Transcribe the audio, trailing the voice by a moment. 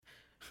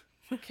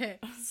Okay,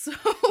 so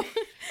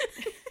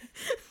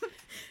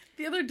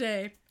the other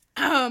day,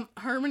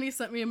 Harmony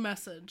sent me a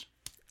message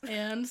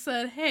and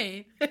said,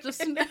 "Hey,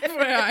 just an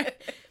FYI,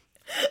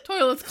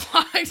 toilet's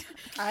clogged.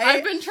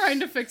 I've been trying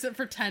to fix it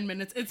for 10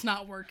 minutes. It's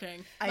not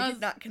working." I did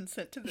not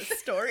consent to this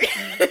story.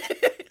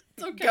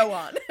 It's okay. Go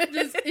on.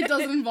 It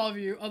doesn't involve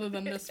you other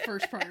than this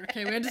first part,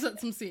 okay? We had to set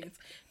some scenes.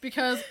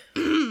 Because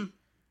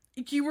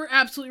you were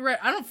absolutely right.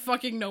 I don't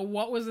fucking know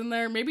what was in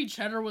there. Maybe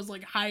Cheddar was,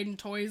 like, hiding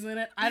toys in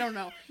it. I don't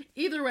know.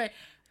 Either way,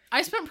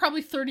 I spent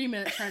probably 30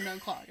 minutes trying to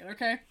unclog it,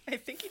 okay? I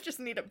think you just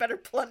need a better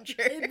plunger.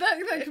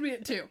 That could be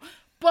it, too.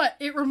 But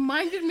it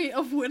reminded me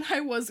of when I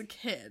was a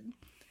kid.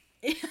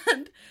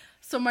 And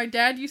so my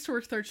dad used to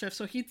work third shift,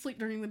 so he'd sleep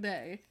during the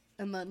day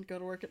and then go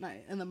to work at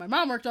night. And then my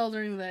mom worked all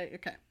during the day.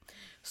 Okay.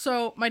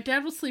 So my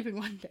dad was sleeping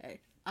one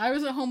day. I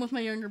was at home with my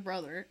younger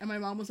brother, and my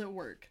mom was at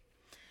work.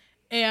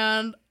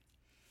 And,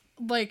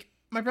 like,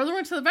 my brother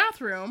went to the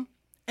bathroom,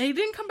 and he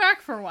didn't come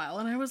back for a while.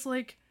 And I was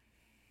like,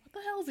 what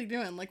the hell is he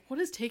doing? Like, what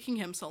is taking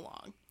him so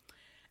long?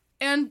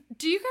 And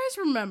do you guys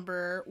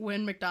remember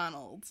when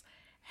McDonald's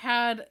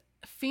had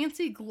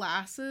fancy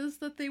glasses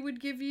that they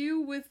would give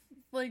you with,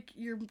 like,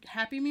 your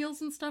Happy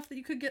Meals and stuff that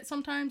you could get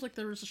sometimes? Like,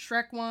 there was a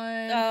Shrek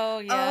one. Oh,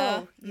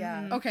 yeah. Oh,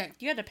 yeah. Okay.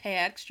 You had to pay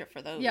extra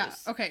for those. Yeah,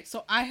 okay.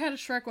 So I had a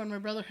Shrek one. My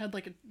brother had,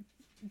 like, a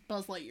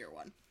Buzz Lightyear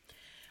one.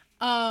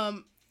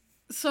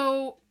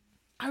 So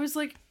I was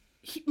like,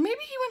 maybe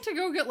he went to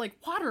go get, like,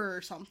 water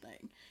or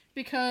something.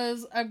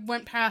 Because I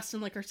went past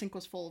and, like, our sink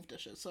was full of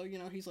dishes. So, you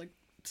know, he's, like,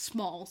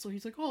 small. So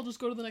he's like, oh, I'll just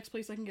go to the next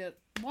place I can get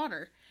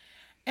water.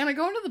 And I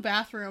go into the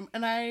bathroom,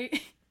 and I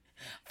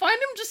find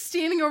him just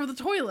standing over the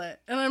toilet.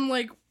 And I'm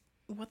like,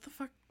 what the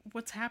fuck?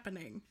 What's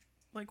happening?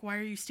 Like, why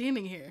are you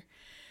standing here?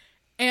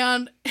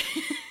 And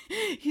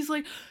he's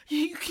like,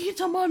 you can't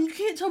tell mom. You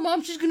can't tell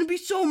mom. She's going to be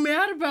so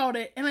mad about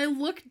it. And I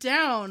look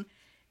down,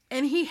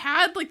 and he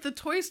had, like, the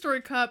Toy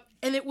Story cup,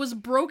 and it was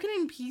broken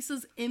in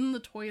pieces in the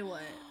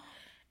toilet.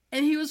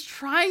 And he was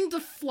trying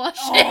to flush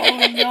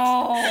it.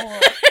 Oh, no.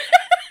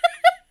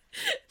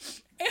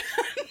 And,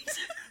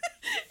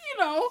 you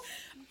know,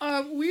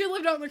 we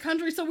lived out in the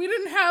country, so we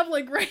didn't have,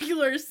 like,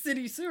 regular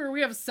city sewer.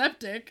 We have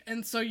septic,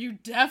 and so you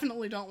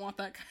definitely don't want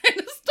that kind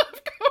of stuff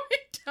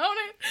going down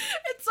it.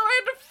 And so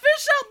I had to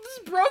fish out this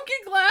broken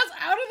glass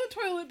out of the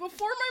toilet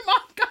before my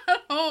mom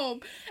got home.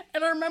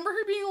 And I remember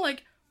her being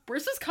like,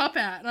 where's his cup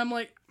at? And I'm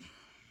like,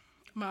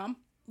 Mom,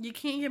 you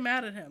can't get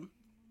mad at him.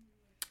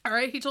 All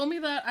right, he told me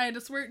that. I had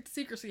to swear to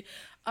secrecy.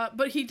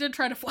 But he did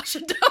try to flush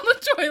it down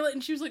the toilet,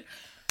 and she was like,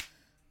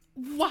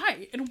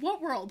 why? In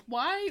what world?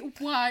 Why?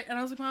 And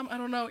I was like, Mom, I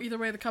don't know. Either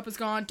way, the cup is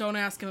gone. Don't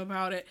ask him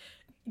about it.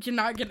 You're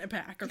not getting it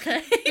back,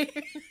 okay?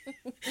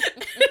 But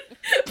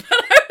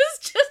I was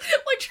just,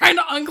 like, trying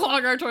to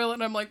unclog our toilet,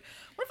 and I'm like,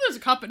 what if there's a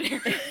cup in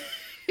here?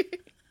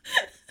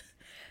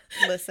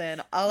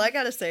 Listen, all I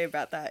gotta say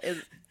about that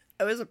is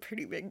it was a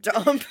pretty big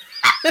jump.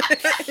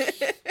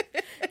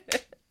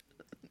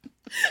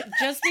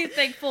 Just be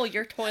thankful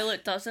your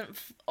toilet doesn't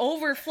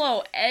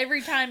overflow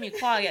every time you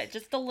clog it.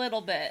 Just a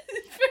little bit.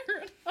 Fair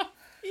enough.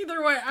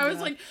 Either way, I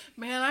was like,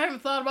 man, I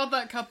haven't thought about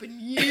that cup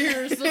in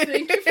years, so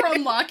thank you for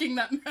unlocking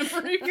that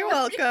memory. You're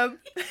welcome.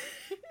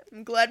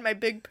 I'm glad my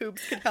big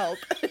poops could help.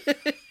 Oh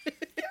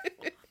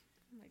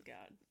my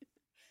god.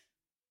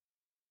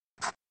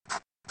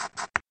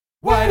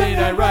 Why did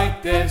I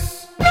write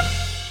this?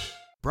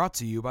 Brought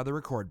to you by the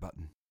record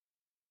button.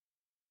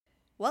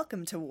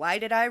 Welcome to Why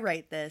Did I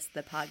Write This,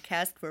 the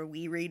podcast where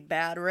we read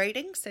bad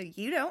writing so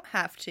you don't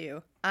have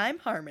to. I'm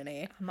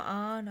Harmony. I'm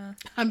Anna.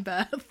 I'm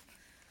Beth.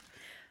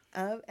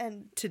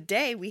 And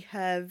today we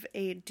have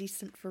a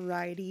decent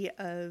variety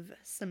of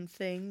some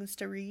things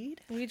to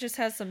read. We just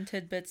have some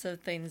tidbits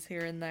of things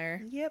here and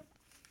there. Yep.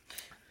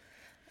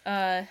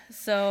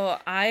 So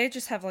I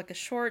just have like a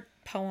short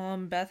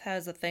poem. Beth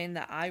has a thing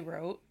that I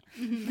wrote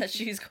that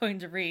she's going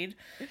to read.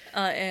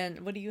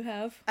 And what do you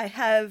have? I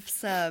have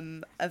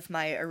some of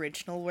my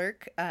original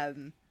work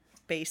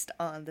based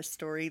on the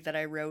story that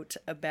I wrote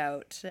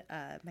about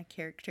my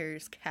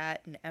characters,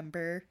 Kat and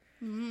Ember.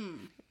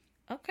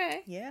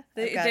 Okay. Yeah.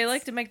 They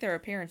like to make their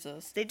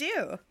appearances. They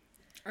do.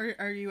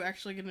 Are you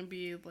actually going to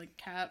be, like,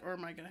 Kat, or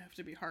am I going to have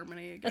to be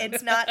Harmony again?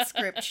 It's not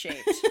script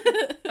shaped.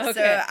 Okay.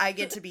 So I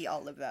get to be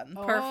all of them.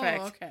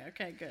 Perfect. Oh,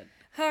 okay, good.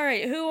 All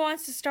right. Who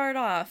wants to start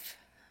off?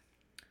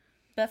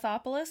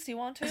 Bethopolis, you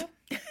want to?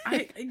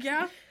 I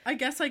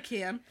guess I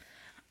can.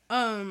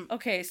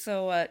 Okay,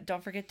 so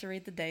don't forget to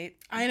read the date.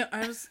 I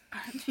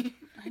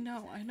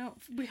know.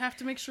 We have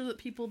to make sure that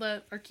people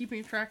that are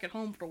keeping track at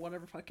home for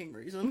whatever fucking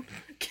reason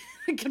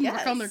can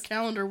mark on their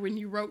calendar when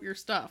you wrote your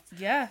stuff.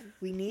 Yeah.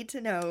 We need to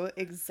know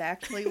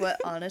exactly what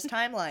Anna's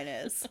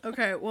timeline is.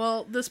 Okay,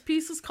 well, this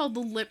piece is called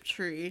The Lip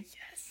Tree.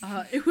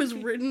 Yes. It was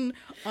written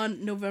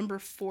on November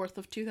 4th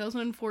of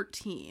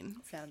 2014.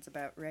 Sounds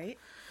about right.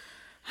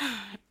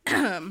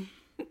 I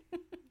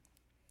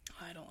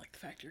don't like the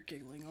fact you're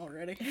giggling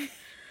already.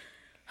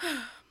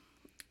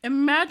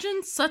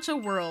 Imagine such a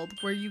world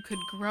where you could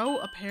grow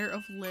a pair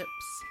of lips.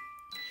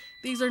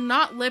 These are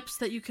not lips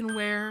that you can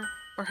wear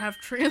or have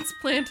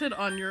transplanted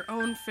on your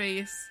own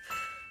face,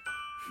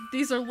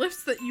 These are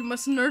lips that you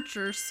must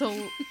nurture,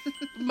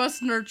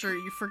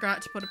 you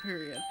forgot to put a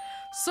period.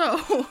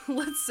 So,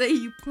 let's say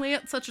you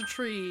plant such a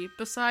tree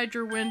beside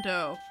your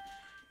window,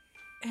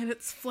 and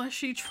its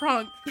fleshy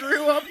trunk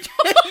grew up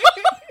tall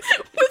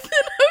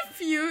within a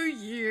few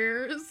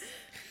years.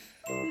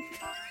 I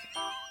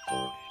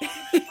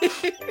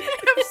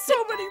have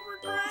so many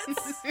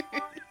regrets.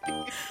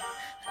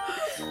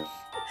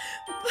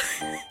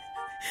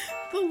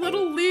 The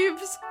little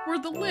leaves were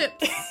the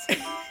lips.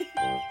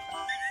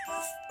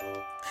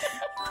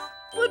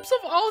 Lips of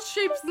all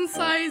shapes and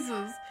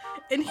sizes.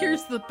 And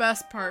here's the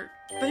best part.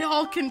 They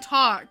all can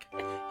talk.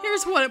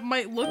 Here's what it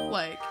might look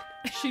like.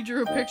 She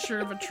drew a picture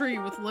of a tree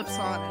with lips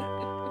on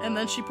it. And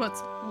then she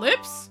puts,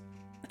 lips?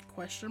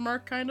 Question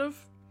mark, kind of.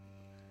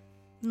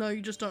 No,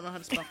 you just don't know how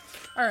to spell.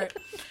 Alright.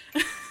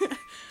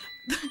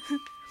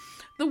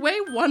 The way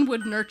one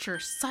would nurture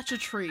such a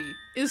tree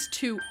is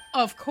to,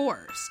 of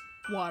course,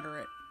 water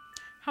it.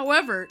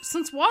 However,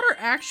 since water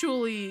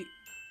actually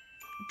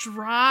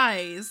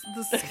dries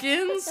the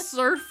skin's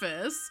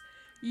surface,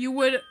 you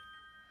would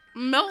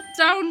melt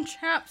down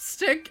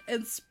chapstick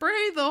and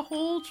spray the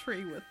whole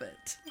tree with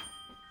it.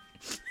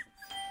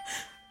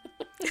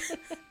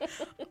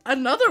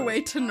 Another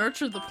way to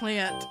nurture the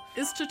plant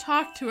is to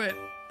talk to it,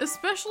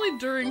 especially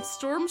during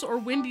storms or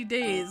windy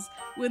days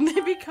when they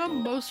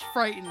become most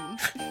frightened.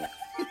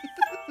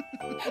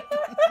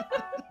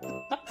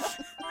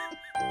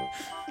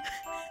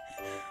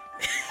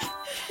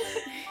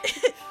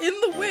 In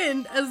the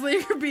wind, as they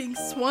are being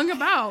swung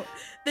about,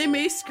 they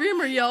may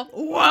scream or yell,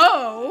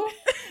 "Whoa!"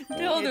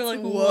 They're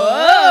like,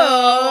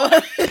 Whoa!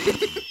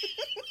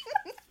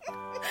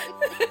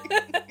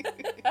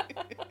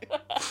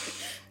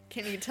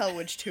 Can you tell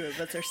which two of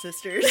us are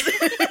sisters?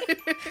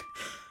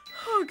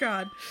 Oh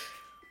god.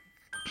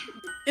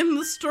 In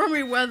the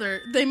stormy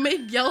weather, they may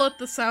yell at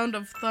the sound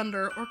of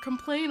thunder or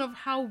complain of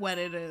how wet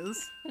it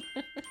is.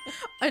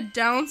 A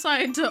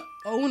downside to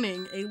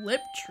owning a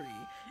lip tree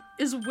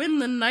is when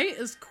the night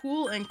is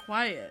cool and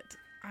quiet.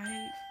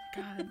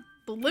 God,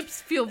 the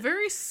lips feel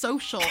very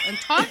social and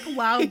talk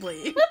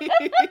loudly.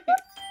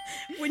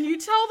 When you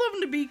tell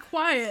them to be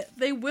quiet,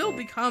 they will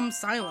become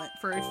silent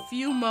for a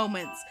few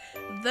moments,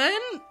 then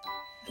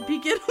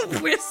begin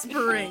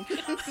whispering.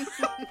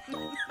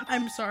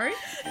 I'm sorry?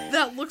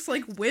 That looks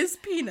like whiz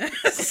penis.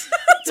 That's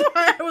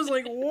why I was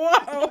like,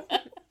 whoa.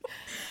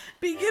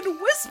 Begin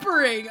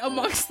whispering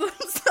amongst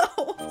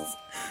themselves.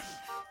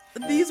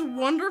 These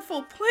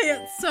wonderful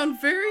plants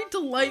sound very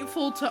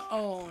delightful to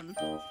own.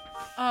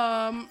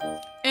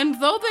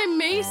 And though they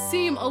may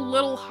seem a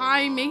little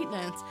high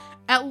maintenance,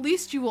 at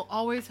least you will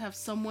always have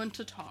someone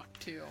to talk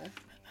to.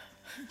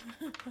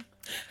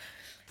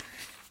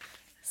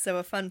 So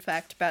a fun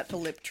fact about the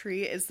lip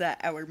tree is that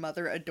our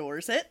mother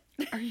adores it.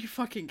 Are you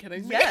fucking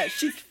kidding me? Yeah,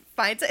 she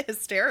finds it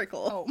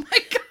hysterical. Oh my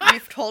god.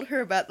 We've told her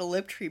about the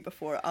lip tree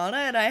before. Anna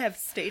and I have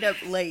stayed up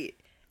late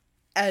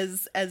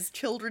as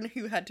children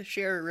who had to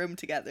share a room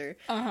together.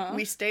 Uh-huh.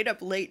 We stayed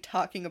up late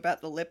talking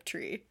about the lip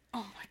tree.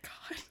 Oh my god.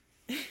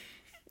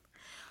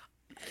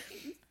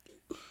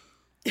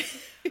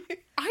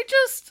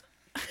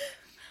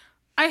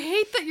 I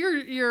hate that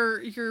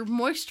you're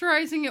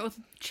moisturizing it with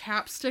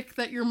chapstick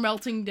that you're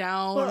melting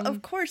down. Well,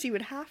 of course you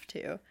would have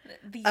to.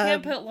 You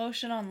can't put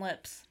lotion on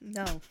lips.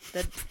 No,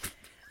 that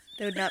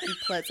would not be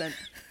pleasant.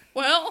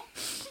 Well,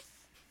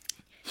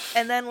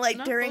 And then, like,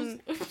 not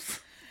during those-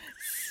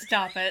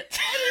 Stop it.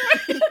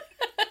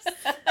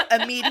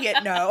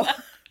 immediate no.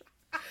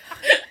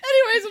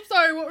 Anyways, I'm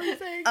sorry, what were you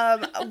saying?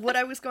 What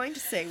I was going to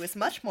say was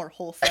much more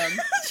wholesome.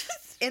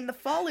 In the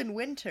fall and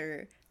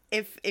winter,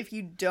 if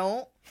you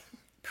don't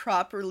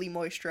properly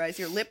moisturize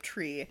your lip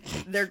tree,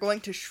 they're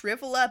going to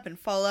shrivel up and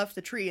fall off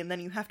the tree, and then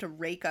you have to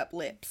rake up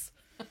lips.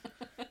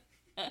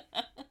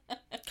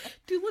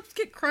 Do lips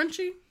get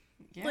crunchy?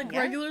 Yeah. Like Yeah.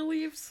 regular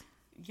leaves?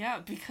 Yeah,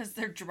 because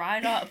they're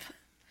dried up.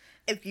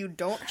 If you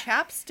don't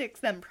chapstick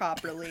them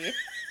properly,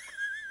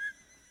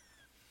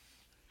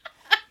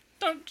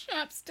 Don't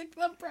chapstick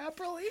them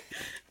properly.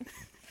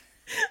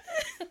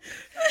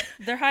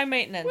 They're high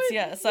maintenance,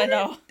 yes, I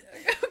know.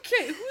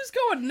 Okay, who's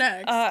going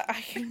next?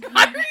 I can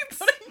Why are you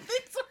putting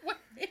things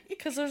away?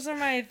 Because those are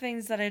my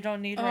things that I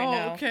don't need right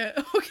now. Okay.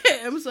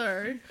 Okay, I'm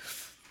sorry.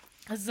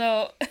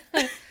 So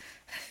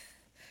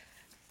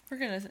we're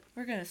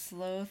gonna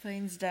slow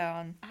things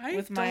down I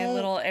with my don't-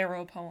 little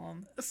arrow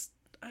poem.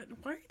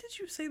 Why did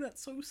you say that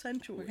so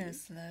sensually? We're gonna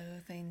slow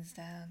things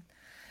down.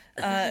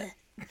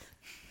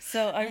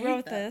 So I hate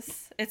wrote that.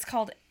 this. It's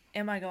called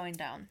 "Am I Going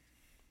Down?"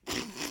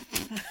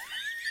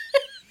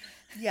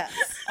 yes.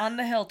 On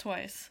the hill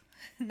twice.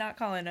 Not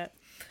calling it.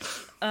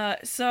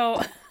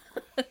 So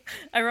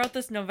I wrote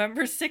this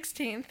November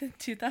 16th,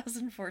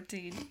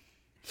 2014.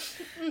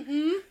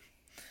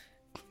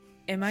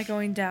 Am I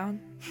going down?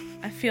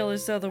 I feel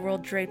as though the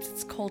world drapes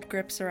its cold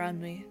grips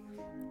around me.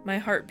 My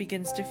heart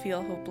begins to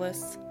feel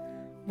hopeless.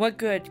 What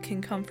good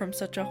can come from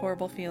such a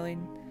horrible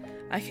feeling?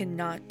 I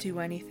cannot do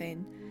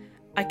anything.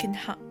 I can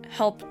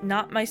help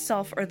not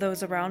myself or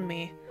those around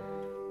me.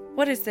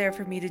 What is there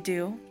for me to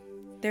do?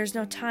 There's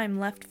no time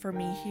left for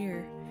me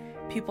here.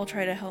 People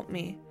try to help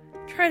me,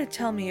 try to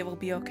tell me it will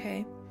be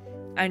okay.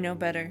 I know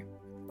better.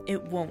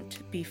 It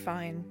won't be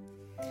fine.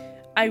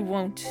 I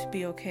won't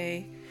be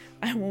okay.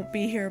 I won't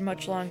be here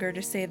much longer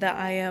to say that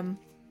I am.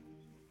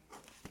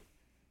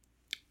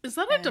 Is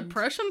that a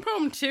depression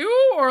poem too?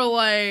 Or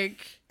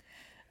like...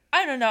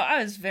 I don't know.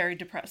 I was very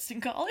depressed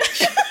in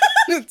college.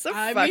 It's a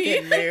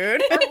fucking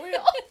mood. Are we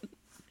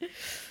all?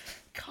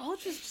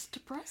 College is just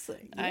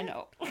depressing. I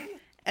know.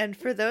 And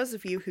for those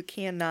of you who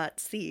cannot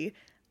see,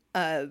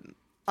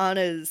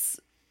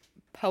 Anna's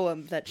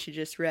poem that she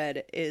just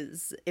read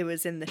it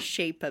was in the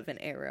shape of an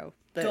arrow.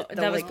 The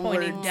that was like,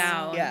 pointing words,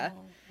 down. Yeah.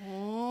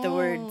 The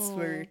words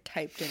were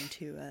typed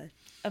into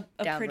A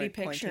downward pretty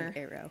picture.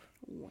 pointing arrow.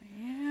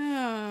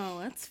 Wow,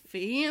 that's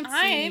fancy.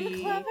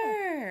 I'm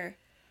clever.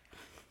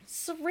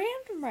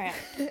 Saran wrap.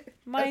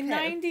 My Okay.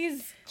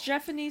 90s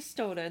Jeffany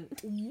student.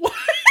 What?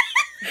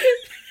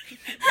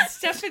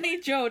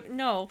 Stephanie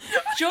No.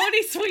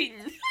 Jodie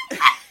Sweetin.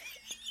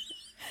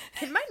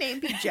 Can my name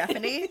be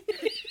Jeffany?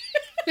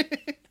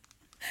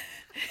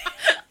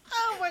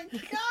 Oh my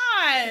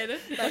god.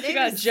 My You name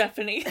got is-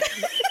 Jeffany.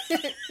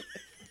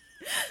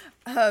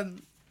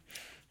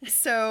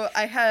 So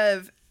I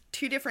have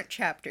 2 different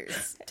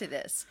chapters to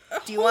this.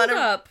 Do you Hold want to?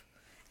 up.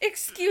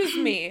 Excuse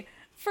me.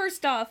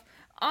 First off,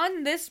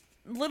 on this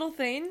little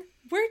thing,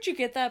 where'd you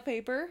get that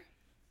paper?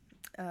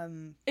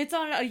 It's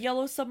on a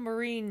yellow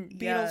submarine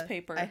Beatles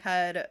paper.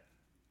 I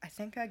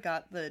think I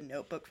got the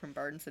notebook from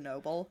Barnes and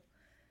Noble.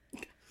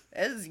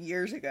 It was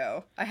years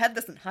ago. I had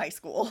this in high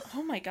school.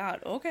 Oh my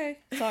god. Okay.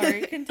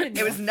 Sorry.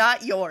 Continue. It was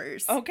not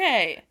yours.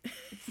 Okay.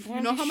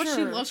 You know how much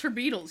she loves her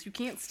Beatles. You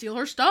can't steal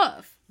her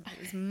stuff. It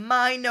was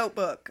my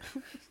notebook.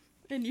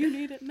 And you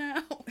need it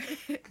now.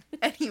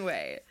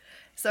 Anyway,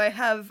 so I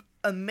have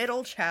a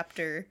middle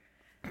chapter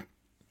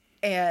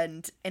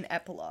and an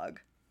epilogue.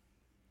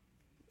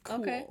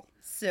 Okay.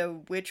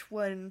 So which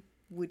one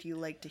would you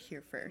like to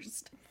hear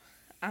first?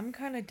 I'm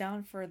kind of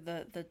down for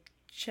the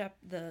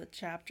middle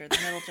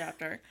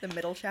chapter. The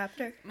middle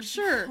chapter?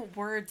 Sure.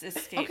 Words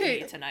escape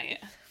Okay. me tonight.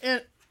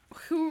 And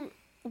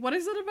what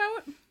is it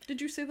about?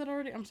 Did you say that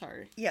already? I'm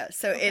sorry. Yeah,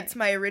 so it's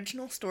my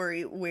original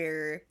story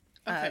where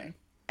Okay.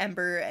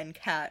 Ember and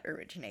Kat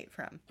originate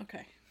from.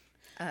 Okay.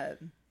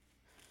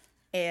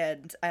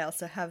 And I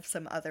also have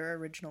some other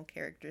original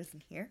characters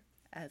in here,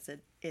 as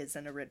it is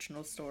an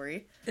original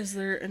story. Is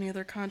there any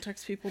other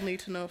context people need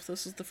to know if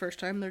this is the first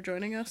time they're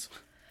joining us?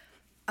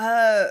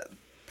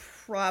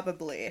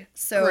 Probably.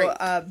 So,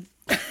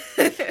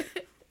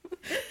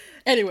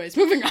 Anyways,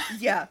 moving on.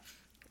 yeah.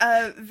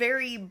 A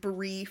very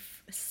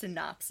brief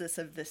synopsis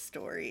of this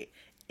story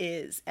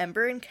is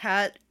Ember and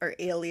Kat are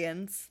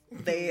aliens.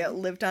 They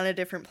lived on a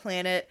different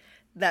planet.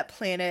 That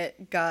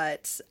planet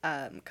got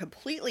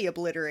completely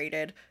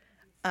obliterated.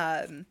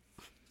 And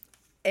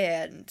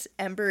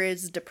Ember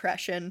is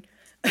depression.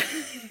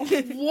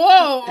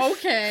 Whoa,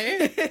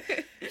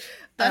 okay.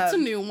 That's a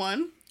new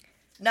one.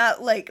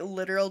 Not like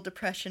literal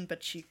depression,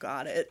 but she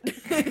got it.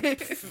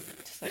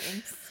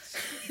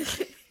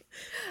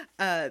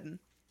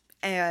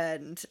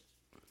 And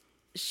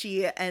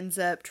she ends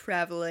up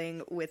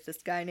traveling with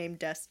this guy named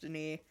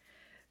Destiny,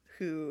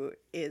 who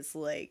is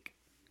like,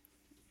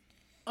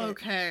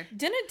 Okay.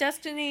 Didn't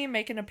Destiny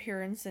make an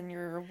appearance in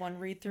your one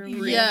read through?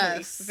 briefly,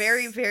 Yes.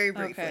 very, very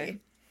briefly. Okay.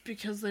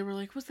 Because they were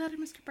like, was that a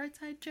Mr.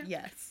 Brightside joke?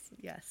 Yes.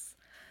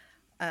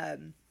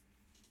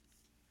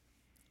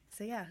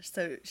 So yeah,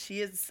 so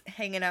she is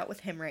hanging out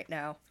with him right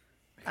now.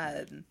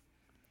 And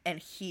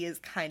he is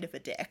kind of a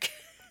dick.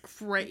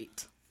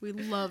 Great. We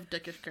love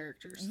dickish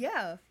characters.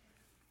 Yeah.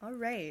 All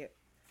right.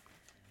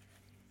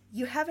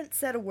 You haven't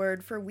said a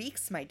word for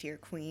weeks, my dear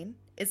queen.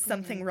 Is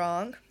something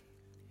wrong?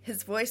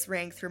 His voice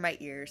rang through my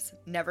ears,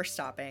 never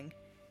stopping.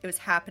 It was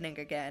happening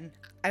again.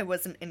 I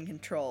wasn't in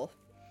control.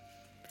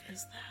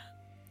 Is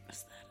that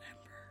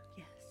Ember?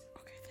 Yes.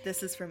 Okay.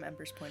 This is from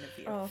Ember's point of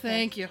view. Oh, okay.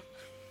 Thank you.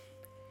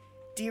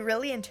 Do you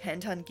really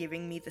intend on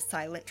giving me the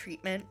silent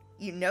treatment?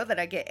 You know that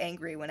I get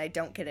angry when I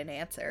don't get an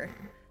answer.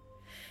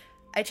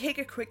 I take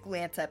a quick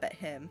glance up at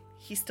him.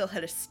 He still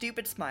had a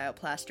stupid smile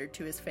plastered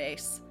to his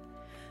face.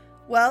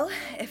 Well,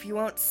 if you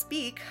won't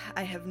speak,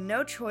 I have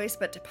no choice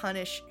but to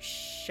punish.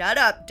 Shut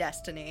up,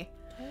 Destiny.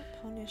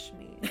 Don't punish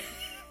me.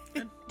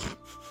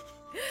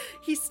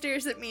 He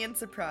stares at me in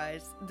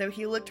surprise, though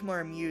he looked more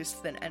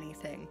amused than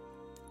anything.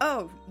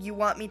 Oh, you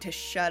want me to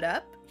shut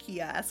up? He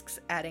asks,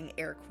 adding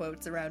air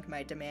quotes around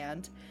my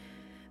demand.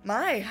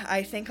 My,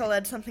 I think I'll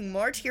add something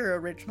more to your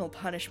original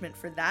punishment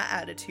for that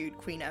attitude,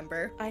 Queen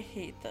Ember. I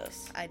hate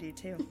this. I do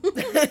too.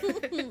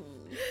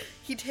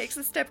 He takes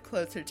a step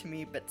closer to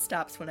me, but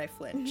stops when I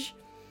flinch.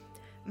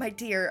 My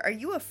dear, are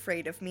you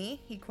afraid of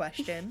me? He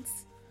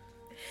questions.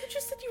 You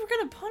just said you were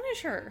gonna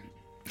punish her.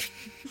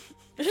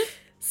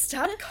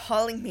 Stop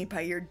calling me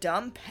by your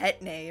dumb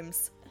pet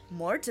names.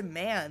 More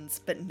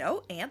demands, but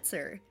no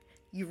answer.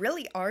 You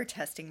really are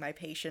testing my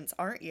patience,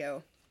 aren't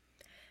you?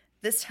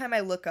 This time I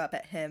look up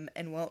at him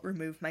and won't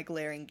remove my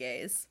glaring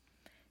gaze.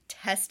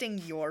 Testing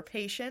your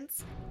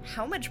patience?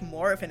 How much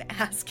more of an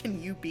ass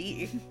can you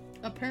be?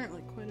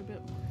 Apparently quite a bit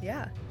more.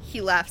 Yeah.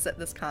 He laughs at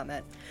this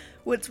comment.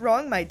 What's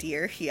wrong, my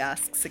dear? He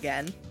asks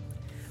again.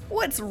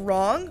 What's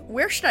wrong?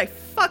 Where should I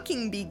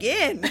fucking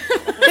begin?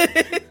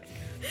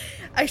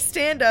 I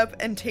stand up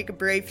and take a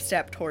brave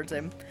step towards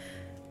him.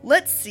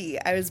 Let's see,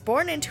 I was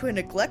born into a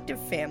neglected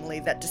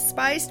family that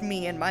despised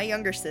me and my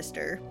younger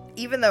sister.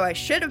 Even though I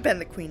should have been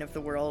the queen of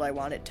the world I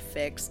wanted to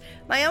fix,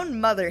 my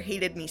own mother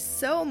hated me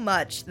so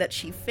much that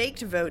she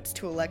faked votes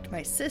to elect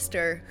my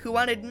sister, who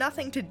wanted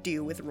nothing to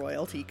do with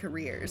royalty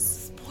careers.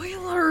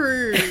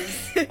 Spoilers!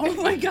 Oh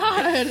my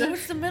god!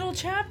 It's the middle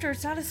chapter.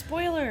 It's not a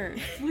spoiler.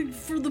 Like,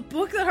 for the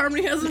book that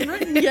Harmony hasn't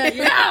written yet,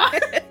 yeah!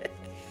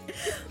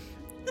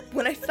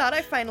 When I thought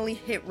I finally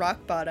hit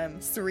rock bottom,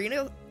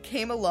 Serena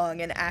came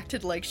along and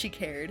acted like she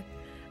cared.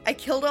 I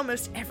killed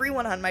almost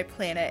everyone on my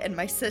planet, and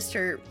my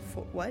sister...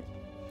 What?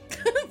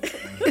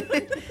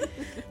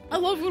 I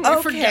love when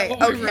we forget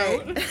what we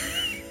wrote.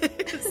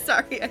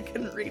 Sorry, I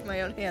couldn't read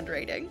my own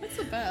handwriting. That's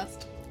the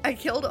best. I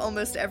killed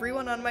almost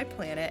everyone on my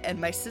planet, and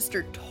my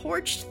sister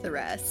torched the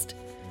rest.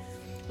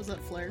 Was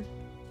that Flare?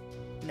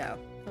 No.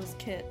 That was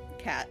Kit.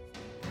 Cat.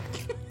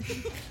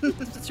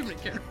 That's too many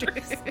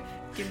characters.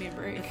 Give me a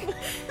break.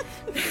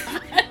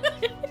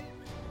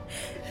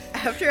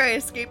 After I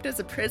escaped as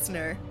a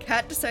prisoner,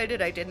 Kat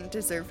decided I didn't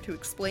deserve to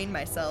explain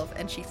myself,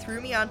 and she threw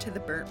me onto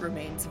the burnt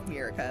remains of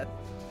Mirica.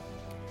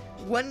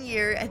 1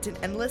 year and an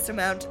endless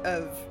amount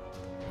of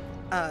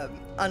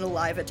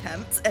unalive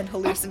attempts and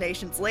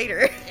hallucinations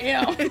later. Ew.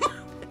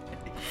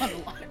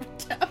 Unalive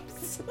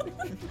attempts.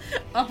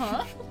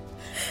 Uh-huh.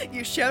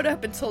 You showed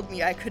up and told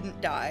me I couldn't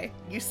die.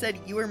 You said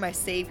you were my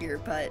savior,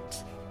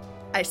 but...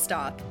 I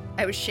stopped.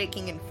 I was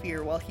shaking in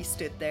fear while he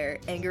stood there,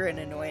 anger and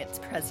annoyance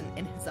present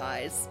in his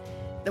eyes.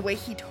 The way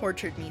he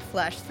tortured me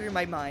flashed through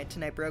my mind,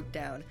 and I broke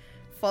down,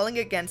 falling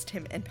against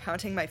him and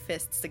pounding my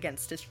fists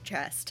against his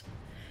chest.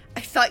 I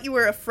thought you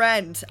were a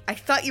friend. I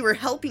thought you were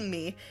helping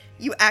me.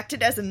 You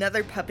acted as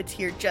another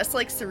puppeteer just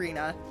like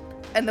Serena.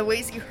 And the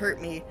ways you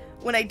hurt me,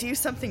 when I do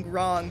something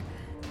wrong,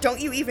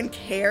 don't you even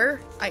care?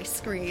 I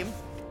scream.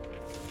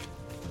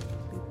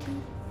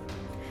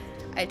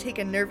 I take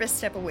a nervous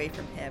step away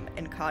from him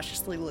and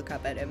cautiously look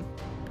up at him.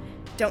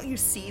 Don't you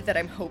see that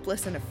I'm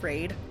hopeless and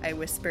afraid? I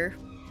whisper.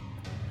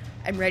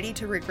 I'm ready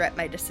to regret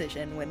my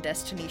decision when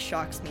Destiny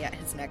shocks me at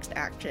his next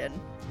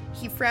action.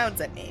 He frowns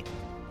at me.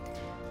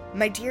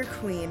 My dear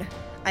queen,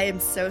 I am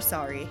so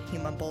sorry, he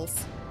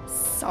mumbles.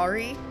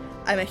 Sorry?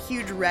 I'm a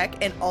huge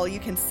wreck and all you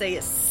can say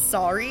is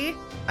sorry?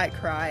 I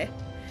cry.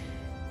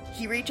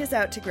 He reaches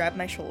out to grab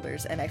my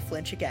shoulders and I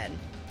flinch again.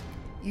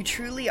 You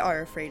truly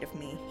are afraid of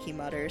me, he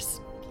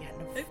mutters. Yeah,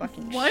 no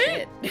fucking What?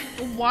 shit.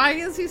 Why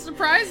is he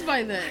surprised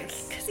by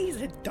this? Because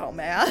he's a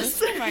dumbass.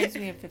 This reminds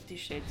me of 50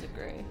 Shades of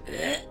Grey.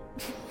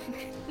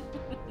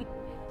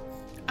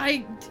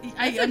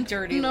 That's a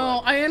dirty No,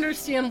 look. I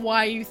understand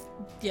why you...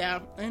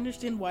 I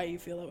understand why you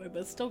feel that way,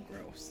 but it's still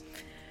gross.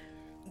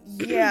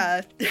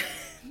 Yeah.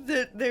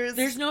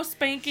 There's no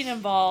spanking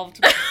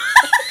involved.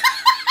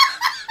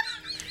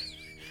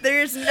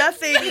 There's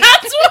nothing...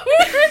 That's what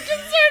we were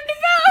concerned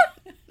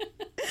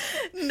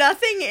about!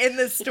 Nothing in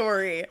the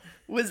story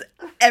was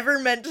ever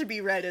meant to be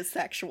read as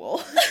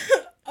sexual.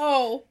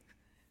 Oh.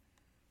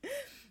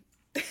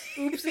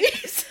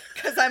 Oopsies.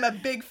 Because I'm a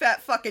big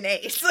fat fucking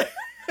ace.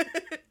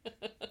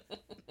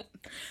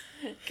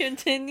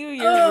 Continue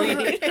your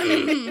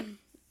reading.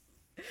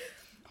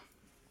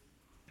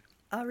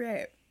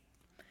 Alright.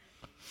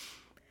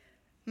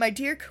 My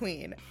dear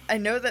queen, I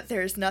know that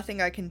there is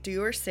nothing I can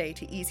do or say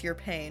to ease your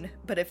pain,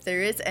 but if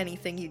there is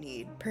anything you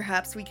need,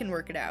 perhaps we can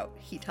work it out,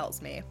 he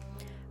tells me.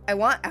 I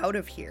want out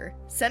of here.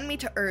 Send me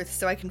to Earth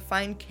so I can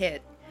find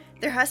Kit.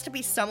 There has to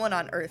be someone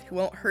on Earth who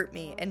won't hurt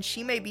me, and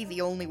she may be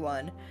the only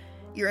one.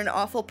 You're an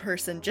awful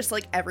person, just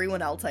like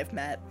everyone else I've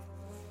met.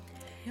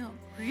 Damn,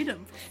 read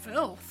him for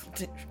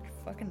filth.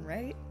 Fucking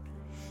right.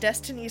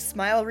 Destiny's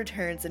smile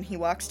returns and he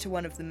walks to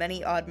one of the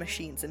many odd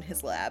machines in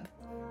his lab.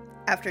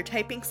 After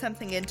typing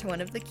something into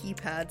one of the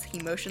keypads, he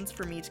motions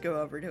for me to go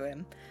over to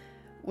him.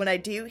 When I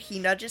do, he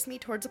nudges me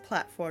towards a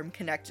platform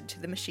connected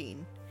to the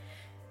machine.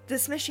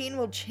 This machine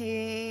will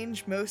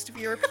change most of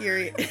your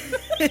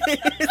appearance.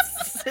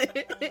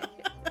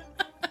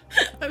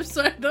 I'm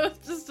sorry, that was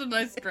just a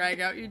nice drag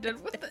out you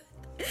did with it.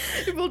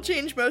 It will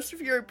change most of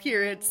your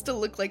appearance to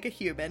look like a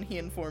human, he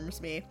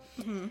informs me.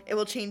 Mm-hmm. It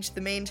will change the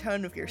main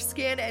tone of your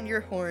skin and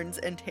your horns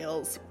and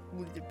tails.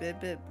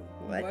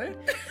 What?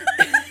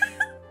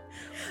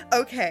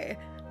 Okay.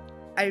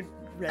 I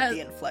read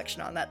the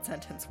inflection on that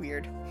sentence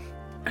weird.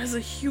 As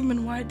a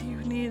human, why do you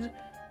need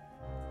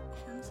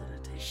horns and a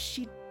tail?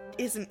 She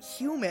isn't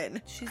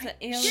human. She's an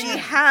alien. She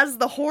has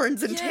the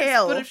horns and Yes,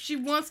 tail. but if she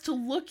wants to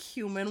look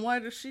human, why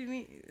does she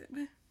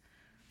need...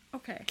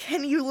 Okay.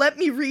 Can you let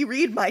me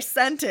reread my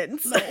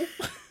sentence? No.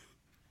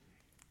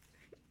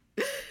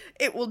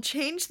 It will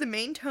change the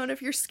main tone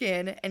of your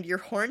skin, and your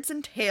horns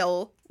and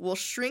tail will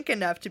shrink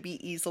enough to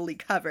be easily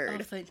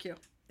covered. Oh, thank you.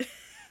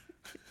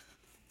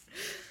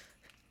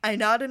 I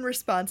nod in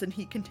response and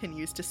he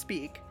continues to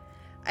speak.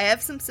 I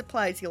have some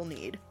supplies you'll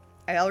need.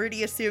 I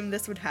already assumed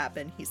this would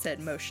happen, he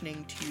said,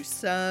 motioning to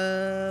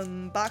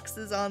some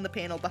boxes on the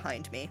panel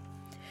behind me.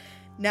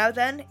 Now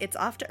then, it's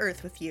off to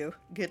Earth with you.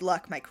 Good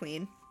luck, my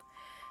queen.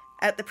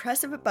 At the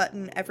press of a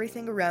button,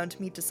 everything around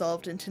me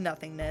dissolved into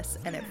nothingness,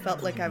 and it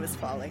felt like I was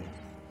falling.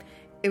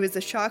 It was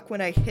a shock when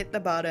I hit the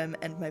bottom,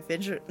 and my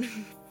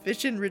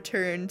vision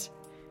returned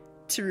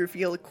to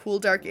reveal a cool,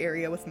 dark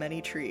area with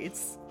many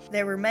trees.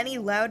 There were many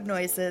loud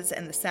noises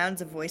and the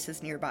sounds of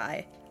voices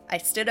nearby. I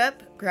stood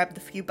up, grabbed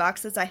the few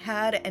boxes I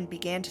had, and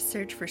began to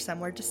search for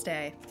somewhere to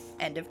stay.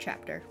 End of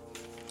chapter.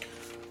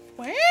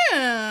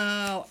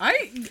 Wow.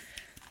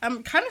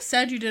 I'm kind of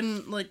sad you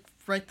didn't,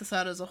 write this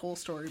out as a whole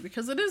story,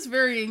 because it is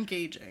very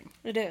engaging.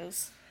 It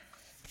is.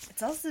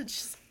 It's also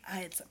just,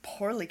 it's a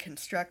poorly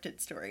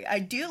constructed story. I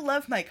do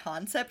love my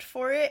concept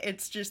for it,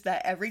 it's just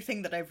that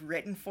everything that I've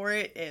written for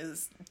it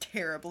is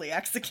terribly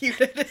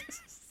executed.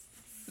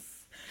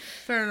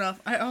 Fair enough.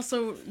 I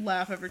also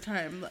laugh every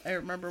time I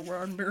remember we're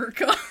on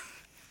America.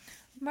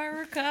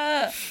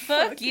 America!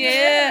 Fuck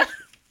yeah!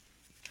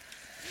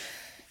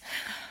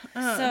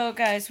 So,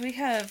 guys, we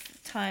have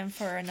time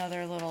for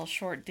another little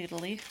short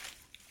diddly.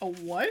 A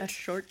what? A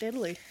short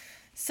diddly.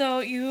 So,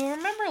 you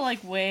remember,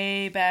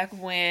 way back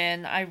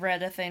when I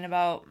read a thing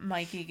about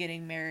Mikey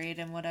getting married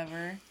and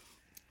whatever?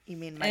 You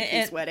mean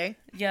Mikey's wedding?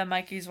 Yeah,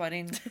 Mikey's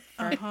wedding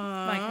for Uh-huh.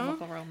 My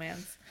Chemical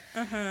Romance.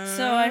 Uh-huh.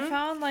 So, I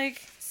found,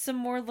 some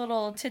more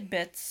little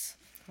tidbits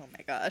Oh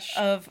my gosh.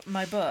 of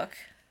my book,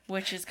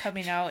 which is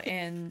coming out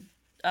in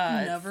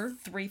Never.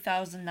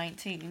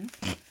 3019.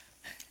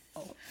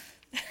 Oh.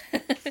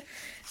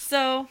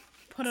 So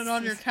Put it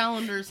on your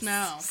calendars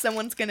now.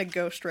 Someone's gonna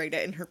ghostwrite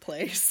it in her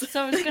place. it's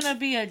gonna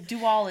be a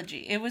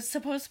duology. It was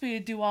supposed to be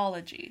a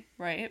duology,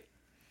 right?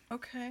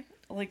 Okay.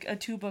 Like a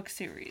 2-book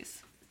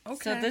series.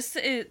 Okay.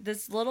 So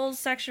this little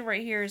section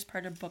right here is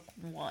part of book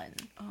 1.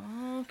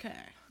 Okay.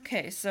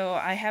 Okay, so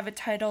I have it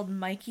titled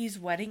Mikey's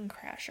Wedding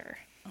Crasher.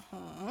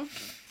 Uh-huh.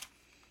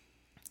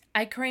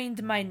 I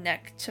craned my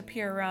neck to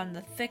peer around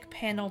the thick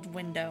paneled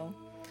window.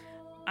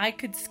 I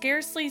could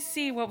scarcely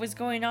see what was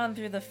going on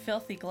through the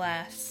filthy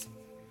glass.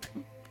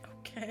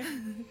 Okay.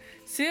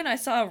 Soon I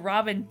saw a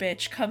Robin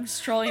bitch come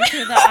strolling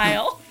through the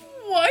aisle.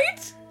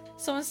 What?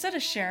 So instead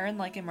of Sharon,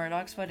 like in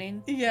Murdoch's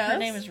wedding, Yes. her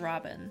name is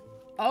Robin.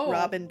 Oh.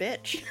 Robin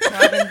bitch.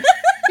 Robin.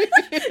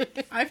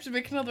 I have to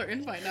make another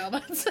invite now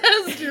that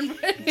says you're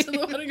invited to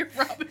the wedding of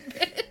Robin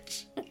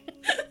Bitch.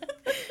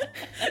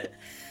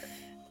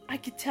 I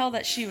could tell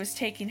that she was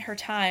taking her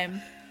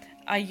time.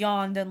 I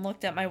yawned and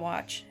looked at my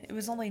watch. It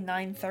was only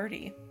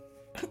 9:30.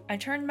 I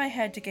turned my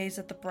head to gaze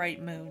at the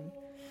bright moon.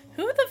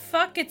 Who the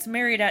fuck gets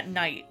married at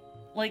night?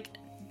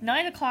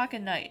 9 o'clock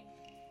at night.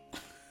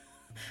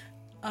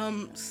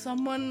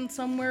 Someone,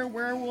 somewhere,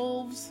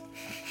 werewolves,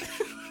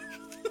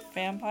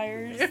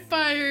 Vampires.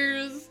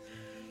 fires.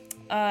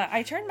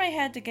 I turned my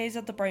head to gaze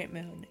at the bright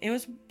moon. It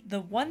was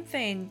one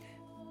thing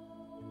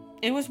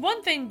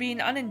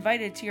being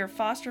uninvited to your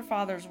foster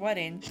father's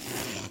wedding,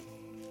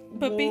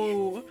 but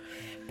Whoa.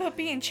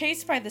 being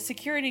chased by the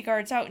security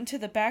guards out into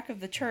the back of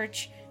the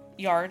church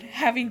yard,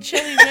 having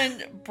chilly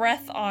wind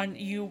breath on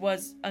you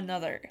was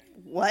another.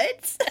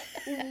 What?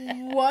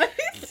 What?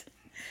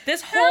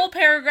 This whole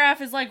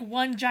paragraph is like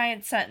one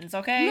giant sentence,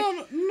 okay?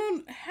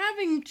 No,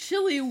 having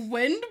chilly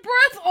wind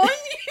breath on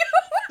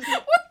you?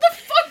 What the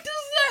fuck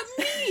does that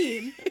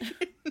mean?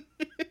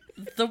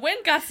 The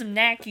wind got some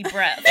knacky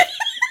breath.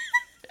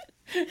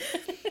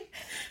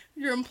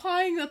 You're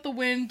implying that the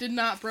wind did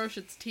not brush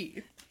its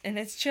teeth. And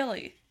it's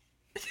chilly.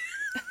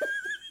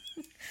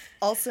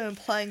 Also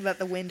implying that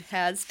the wind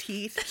has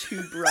teeth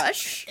to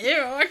brush.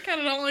 Ew, I kind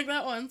of don't like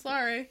that one.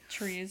 Sorry.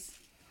 Trees.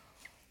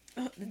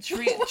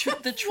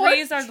 The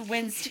trees are the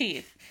wind's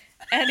teeth.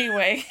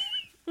 Anyway.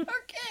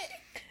 Okay.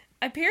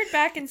 I peered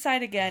back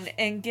inside again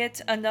and get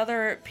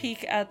another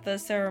peek at the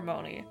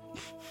ceremony.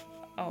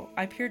 Oh,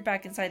 I peered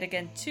back inside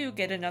again to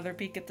get another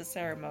peek at the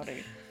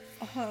ceremony.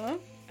 Uh-huh.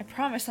 I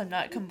promise I'm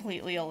not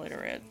completely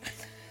illiterate.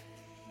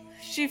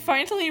 She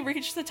finally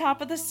reached the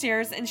top of the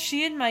stairs and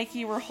she and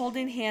Mikey were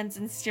holding hands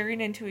and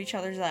staring into each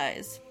other's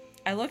eyes.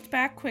 I looked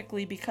back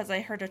quickly because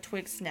I heard a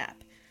twig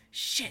snap.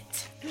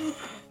 Shit.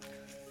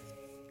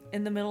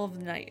 In the middle of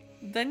the night.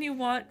 Then you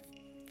want...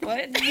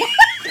 What?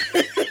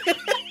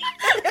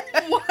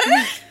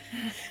 What?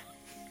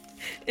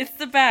 It's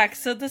the back,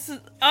 so this is...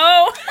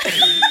 Oh!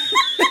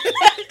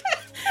 Did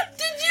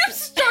you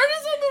start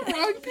us on the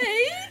wrong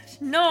page?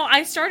 No,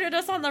 I started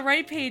us on the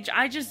right page.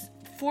 I just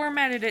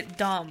formatted it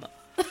dumb.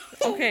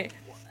 Okay.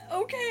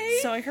 Okay.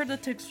 So I heard the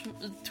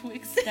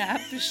twig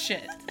snap.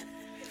 Shit.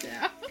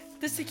 Yeah.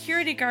 The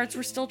security guards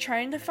were still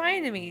trying to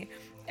find me.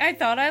 I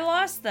thought I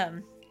lost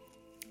them.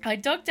 I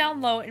dug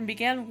down low and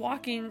began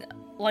walking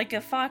like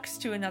a fox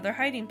to another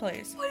hiding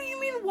place. What do you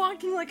mean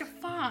walking like a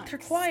fox? They're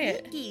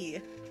quiet.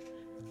 Sneaky.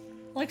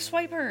 Like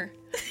Swiper.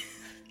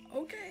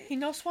 Okay. He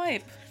no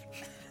swipe.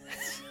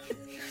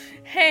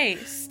 Hey,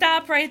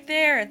 stop right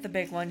there, the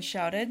big one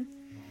shouted.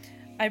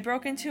 I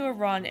broke into a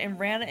run and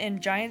ran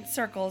in giant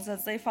circles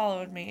as they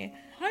followed me.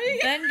 Hi.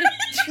 Then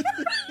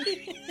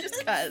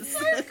Just cuz.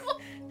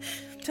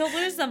 To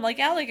lose them like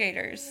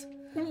alligators.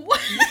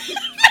 What?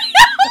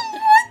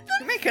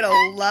 You're making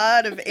a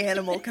lot of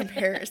animal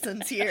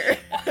comparisons here.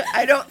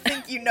 I don't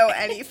think you know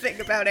anything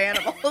about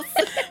animals.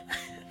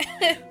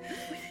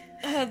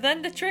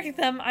 Then to trick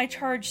them, I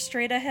charged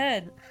straight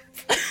ahead.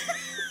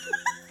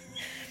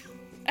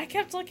 I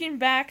kept looking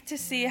back to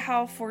see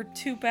how far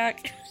two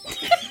back...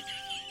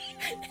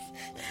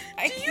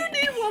 Do you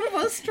need one of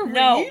us to read?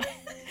 No.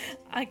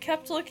 I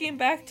kept looking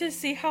back to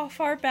see how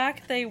far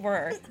back they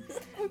were.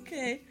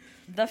 Okay.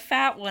 The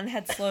fat one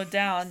had slowed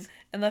down,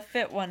 and the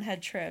fit one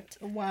had tripped.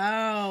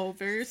 Wow,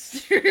 very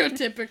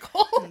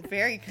stereotypical.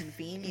 Very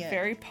convenient.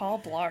 Very Paul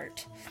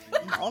Blart.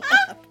 All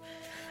cap.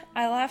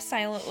 I laughed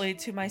silently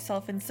to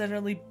myself, and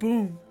suddenly,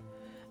 boom!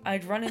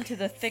 I'd run into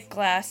the thick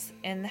glass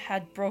and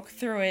had broke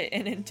through it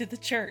and into the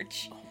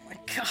church. Oh my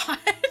god,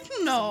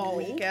 no.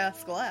 Weak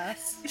ass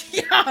glass.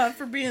 Yeah,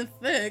 for being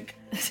thick.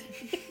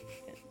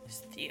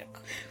 Thick.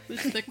 It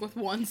was thick with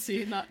one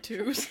C, not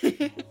two.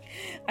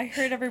 I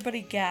heard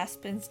everybody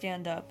gasp and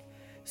stand up.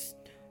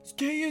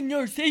 Stay in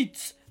your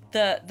seats!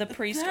 The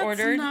priest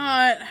ordered.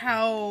 That's not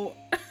how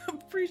a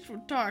priest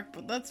would talk,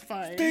 but that's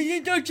fine. Stay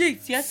in your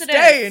seats! Yes, it is!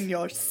 Stay in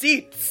your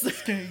seats.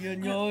 Stay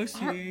in your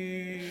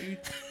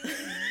seats.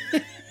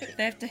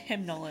 They have to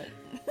hymnal it.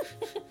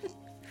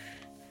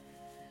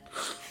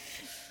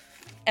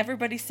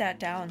 Everybody sat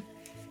down.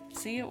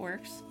 See, it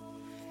works.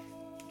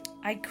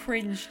 I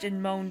cringed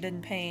and moaned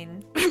in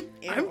pain.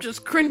 I'm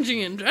just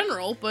cringing in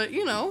general, but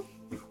you know.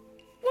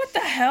 What the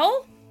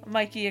hell?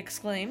 Mikey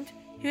exclaimed.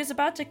 He was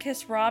about to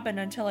kiss Robin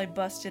until I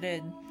busted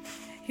in.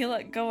 He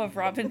let go of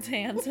Robin's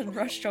hands and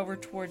rushed over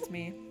towards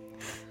me.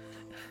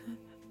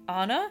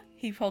 Anna?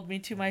 He pulled me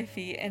to my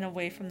feet and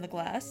away from the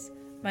glass.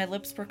 My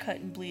lips were cut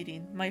and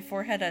bleeding. My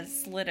forehead had a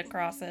slit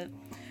across it.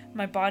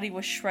 My body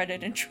was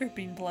shredded and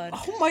dripping blood.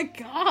 Oh my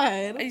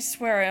god. I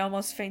swear I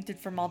almost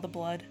fainted from all the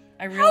blood.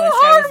 I How realized I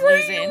hard was were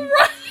losing. you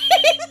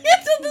running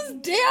into this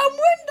damn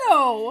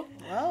window?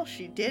 Well,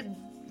 she did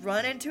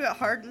run into it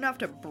hard enough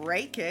to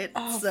break it,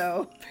 Oh,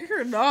 so...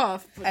 Fair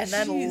enough. But And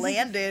then jeez.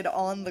 landed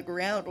on the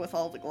ground with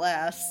all the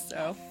glass,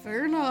 so...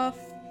 Fair enough.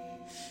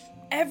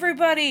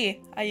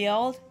 Everybody! I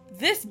yelled.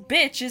 This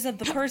bitch isn't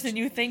the person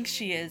you think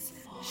she is.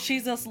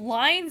 She's a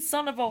lying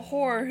son of a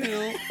whore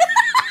who...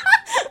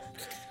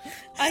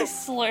 I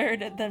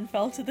slurred and then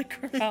fell to the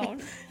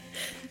ground.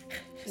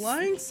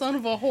 Lying son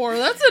of a whore.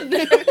 That's a new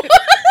one.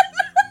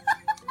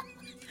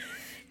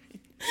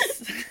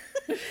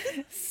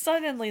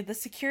 Suddenly, the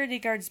security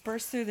guards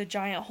burst through the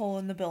giant hole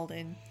in the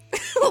building.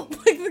 Like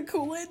the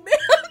Kool-Aid man.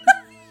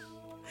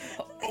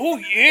 Oh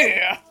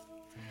yeah!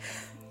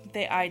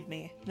 They eyed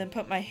me, then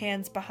put my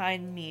hands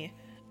behind me.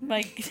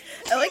 My...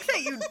 I like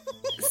that you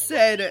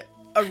said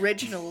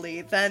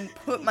originally, then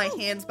put my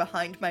hands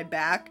behind my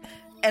back,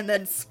 and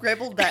then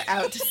scribbled that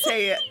out to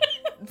say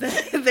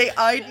they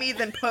eyed me,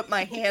 then put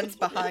my hands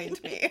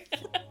behind me.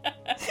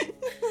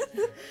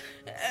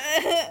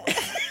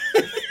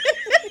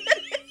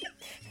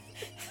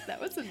 That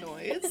was a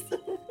noise.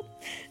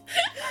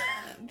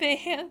 They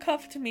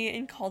handcuffed me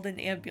and called an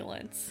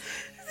ambulance.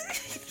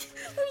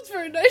 That was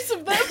very nice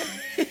of them.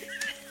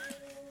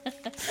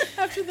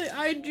 After they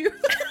eyed you.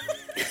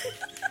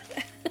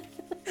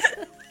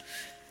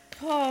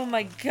 Oh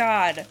my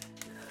god.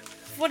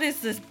 What is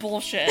this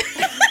bullshit?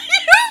 You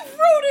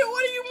wrote it.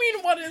 What do you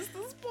mean, what is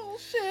this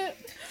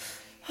bullshit?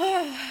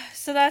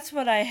 So that's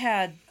what I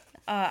had.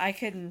 I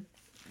can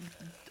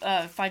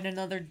find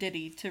another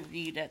ditty to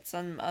read at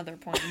some other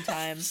point in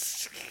time.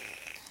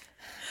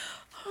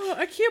 Oh,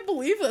 I can't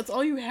believe that's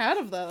all you had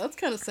of that. That's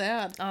kind of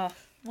sad. Oh,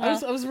 I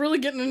well, was really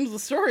getting into the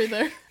story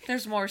there.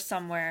 there's more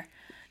somewhere.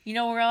 You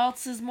know where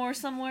else is more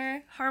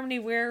somewhere? Harmony,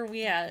 where are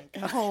we at?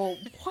 Oh,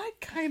 what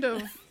kind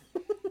of...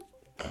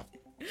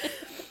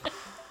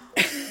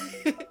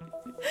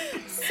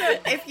 So,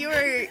 if you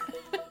are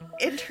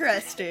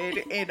interested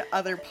in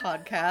other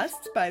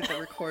podcasts by the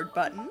record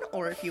button,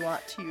 or if you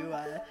want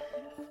to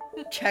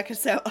check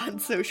us out on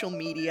social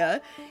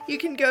media, you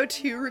can go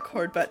to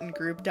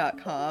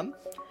recordbuttongroup.com,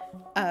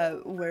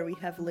 where we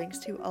have links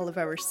to all of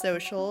our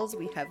socials.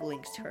 We have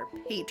links to our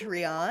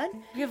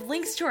Patreon. We have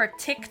links to our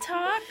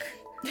TikTok.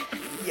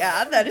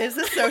 Yeah, that is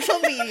a social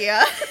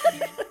media.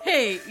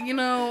 Hey, you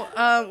know,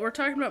 we're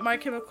talking about My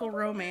Chemical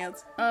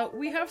Romance.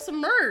 We have some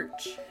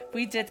merch.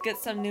 We did get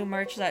some new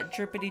merch that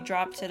drippity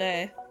dropped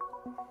today.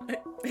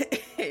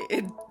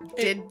 It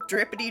did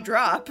drippity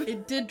drop.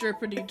 It did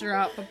drippity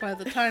drop, but by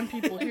the time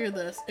people hear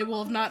this, it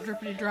will have not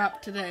drippity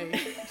dropped today.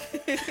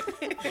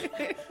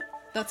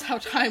 That's how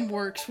time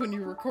works when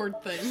you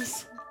record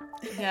things.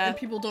 Yeah. And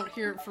people don't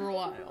hear it for a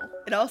while.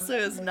 It also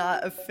is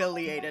not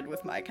affiliated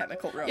with My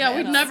Chemical Romance. Yeah,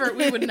 we would never.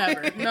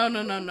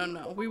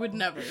 No. We would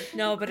never.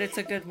 No, but it's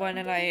a good one,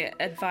 and I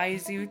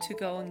advise you to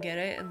go and get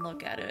it and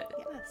look at it.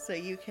 Yeah, so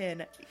you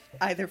can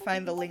either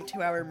find the link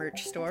to our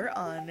merch store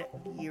on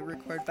the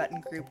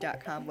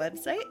recordbuttongroup.com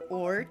website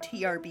or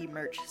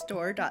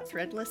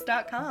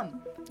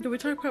trbmerchstore.threadless.com. Did we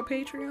talk about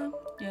Patreon?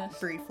 Yes.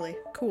 Briefly.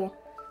 Cool.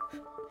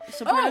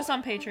 Support Oh. us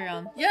on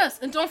Patreon. Yes,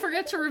 and don't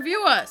forget to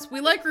review us.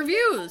 We like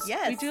reviews.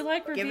 Yes. We do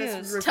like Give us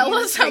reviews. Tell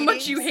reviews, us how much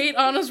ratings. you hate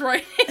Anna's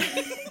writing.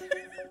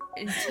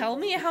 And tell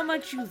me how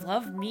much you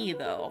love me,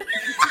 though.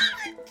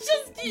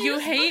 Just You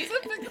hate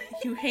specifically.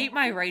 you hate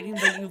my writing,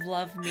 but you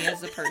love me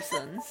as a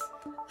person.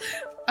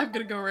 I'm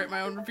gonna go write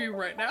my own review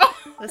right now.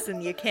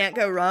 Listen, you can't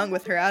go wrong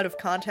with her out of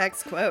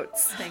context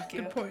quotes. Thank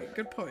you. Good point.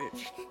 Good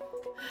point.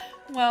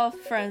 Well,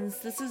 friends,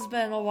 this has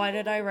been a Why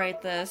Did I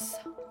Write This?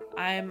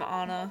 I'm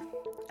Anna.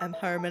 I'm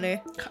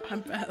Harmony. I'm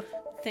Beth.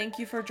 Thank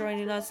you for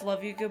joining us.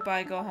 Love you.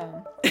 Goodbye. Go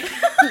home.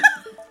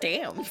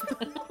 Damn.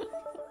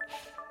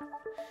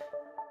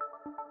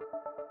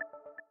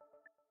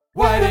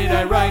 Why did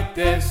I write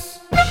this?